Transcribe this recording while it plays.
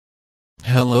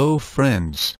Hello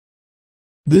friends.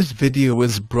 This video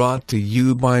is brought to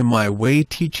you by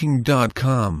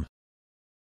mywayteaching.com.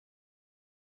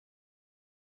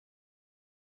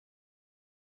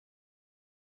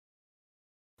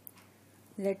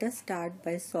 Let us start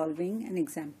by solving an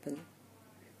example.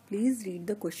 Please read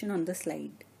the question on the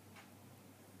slide.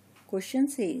 Question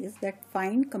says that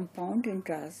find compound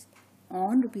interest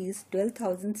on Rs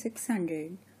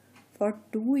 12,600 for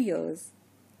 2 years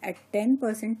at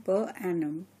 10% per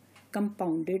annum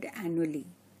compounded annually.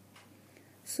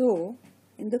 So,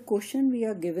 in the question we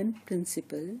are given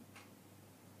principal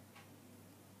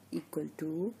equal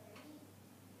to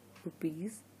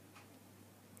Rs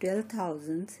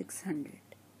 12,600.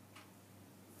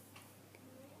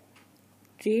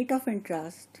 Rate of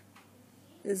interest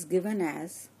is given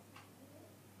as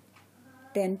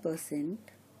 10%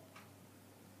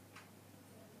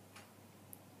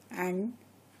 and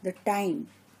the time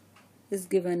is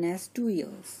given as 2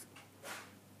 years.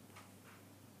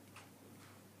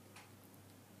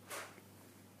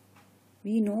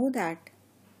 We know that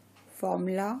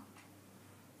formula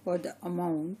for the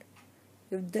amount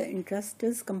if the interest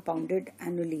is compounded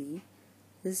annually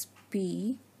is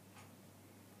P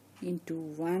into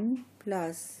 1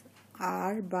 plus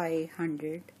R by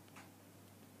 100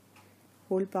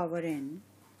 whole power n.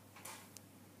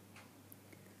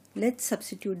 Let's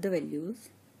substitute the values.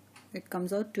 It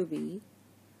comes out to be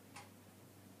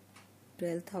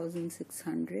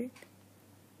 12,600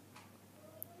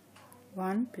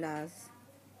 1 plus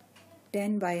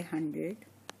 10 by 100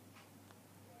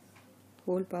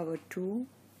 whole power 2.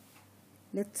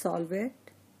 Let's solve it,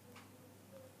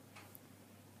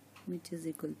 which is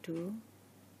equal to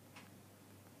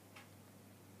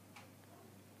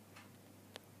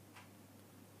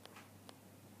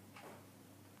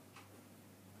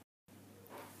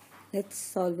let's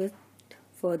solve it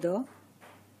further.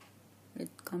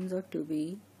 It comes out to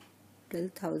be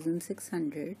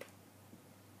 12,600.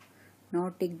 Now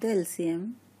take the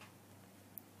LCM,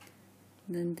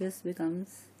 then this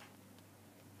becomes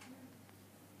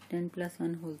 10 plus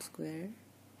 1 whole square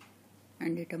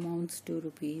and it amounts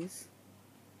to Rs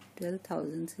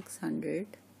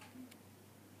 12,600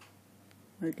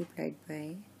 multiplied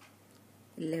by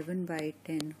 11 by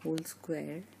 10 whole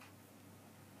square,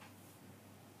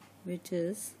 which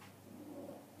is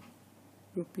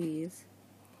Rs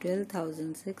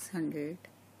 12,600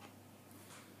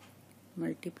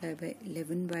 multiplied by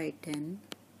 11 by 10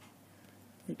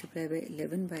 multiplied by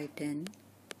 11 by 10.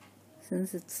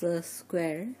 Since it's a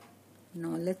square,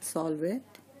 now let's solve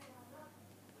it.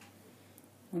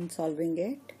 On solving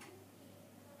it,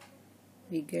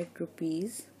 we get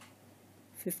Rs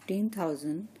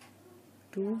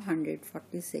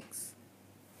 15,246.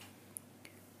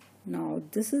 Now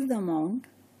this is the amount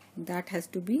that has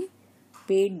to be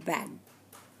paid back.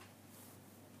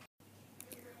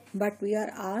 But we are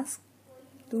asked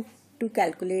to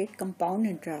calculate compound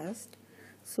interest.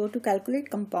 So to calculate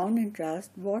compound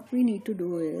interest, what we need to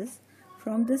do is,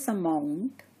 from this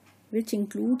amount which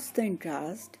includes the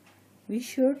interest, we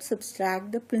should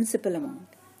subtract the principal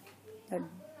amount. That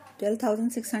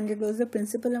 12,600 was the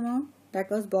principal amount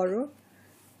that was borrowed,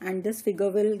 and this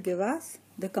figure will give us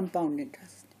the compound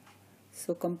interest.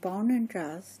 So compound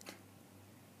interest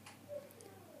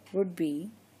would be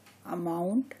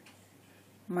amount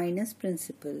minus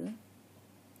principal,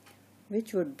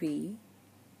 which would be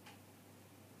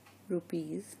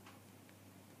Rs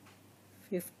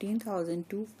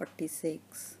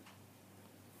 15,246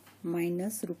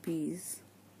 minus Rs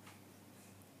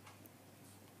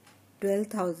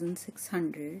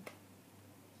 12,600,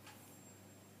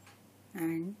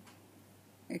 and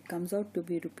it comes out to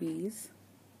be Rs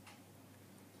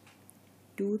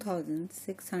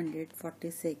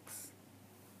 2,646.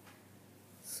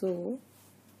 So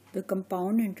the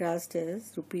compound interest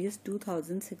is Rs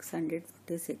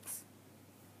 2,646.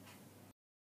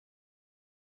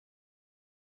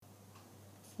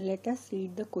 Let us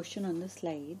read the question on the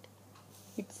slide.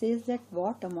 It says that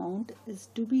what amount is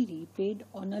to be repaid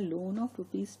on a loan of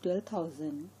Rs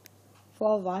 12,000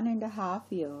 for 1.5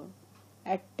 years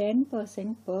at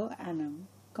 10% per annum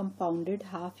compounded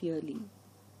half yearly.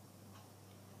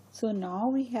 So now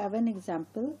we have an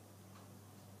example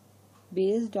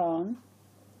based on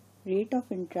rate of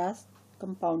interest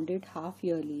compounded half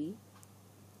yearly.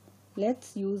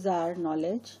 Let's use our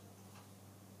knowledge.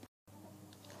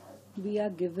 We are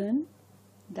given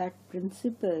that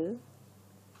principal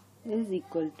is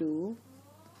equal to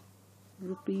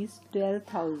Rs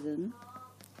 12,000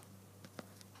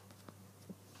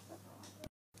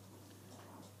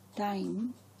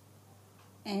 time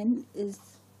n is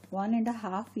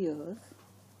 1.5 years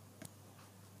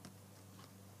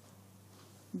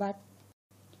But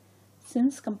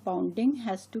since compounding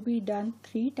has to be done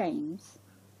 3 times,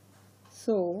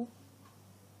 so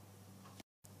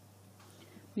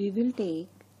we will take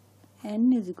n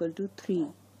is equal to 3.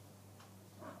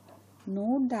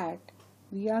 Note that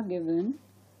we are given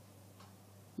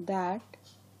that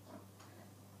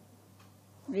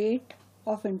rate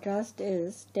of interest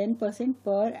is 10%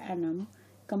 per annum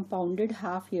compounded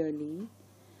half yearly,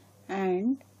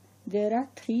 and there are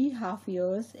 3 half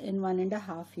years in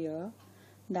 1.5 year.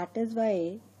 That is why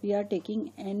we are taking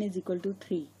n is equal to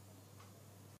 3.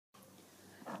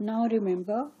 Now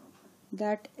remember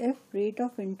that if rate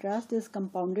of interest is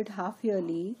compounded half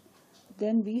yearly,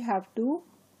 then we have to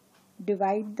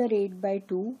divide the rate by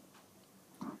 2.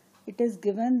 It is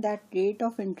given that rate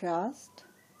of interest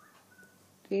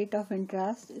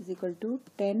is equal to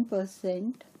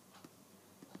 10%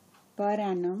 per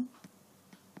annum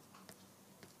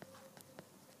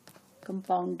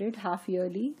compounded half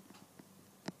yearly.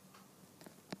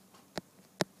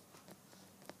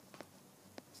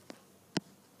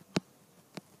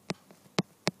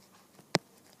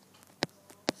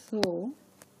 So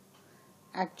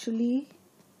actually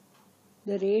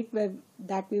the rate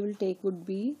that we will take would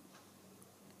be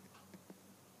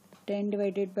 10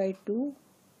 divided by 2,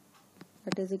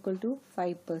 that is equal to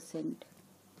 5%.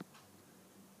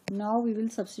 Now we will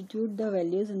substitute the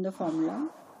values in the formula.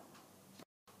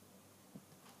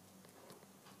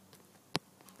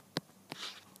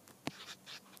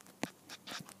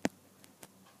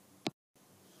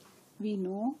 We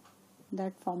know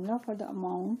that formula for the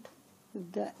amount,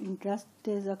 if the interest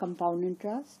is a compound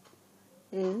interest,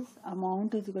 is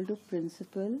amount is equal to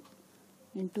principal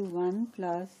into 1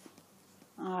 plus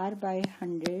r by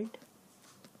 100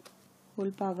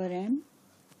 whole power n.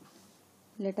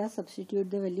 Let us substitute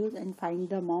the values and find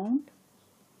the amount.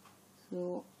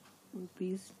 So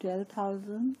rupees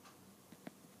 12,000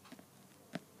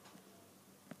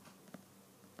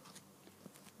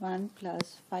 1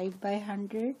 plus 5 by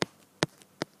 100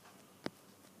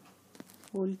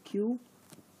 whole cube.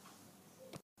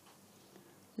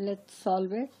 Let's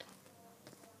solve it.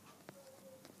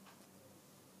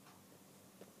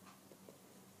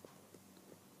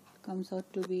 Comes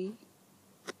out to be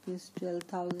is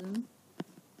 12,000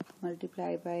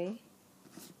 multiplied by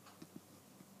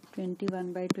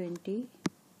 21 by 20.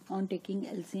 On taking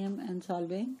LCM and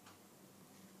solving,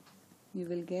 we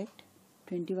will get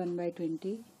 21 by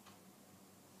 20.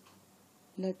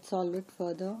 Let's solve it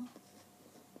further.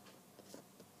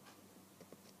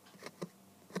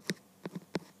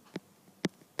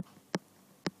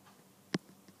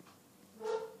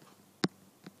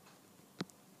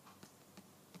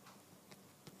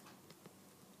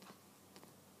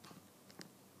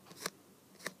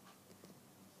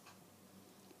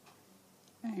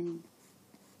 And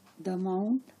the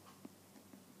amount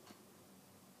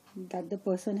that the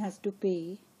person has to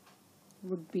pay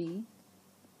would be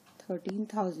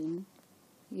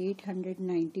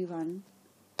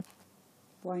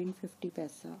 13,891.50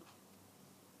 paisa.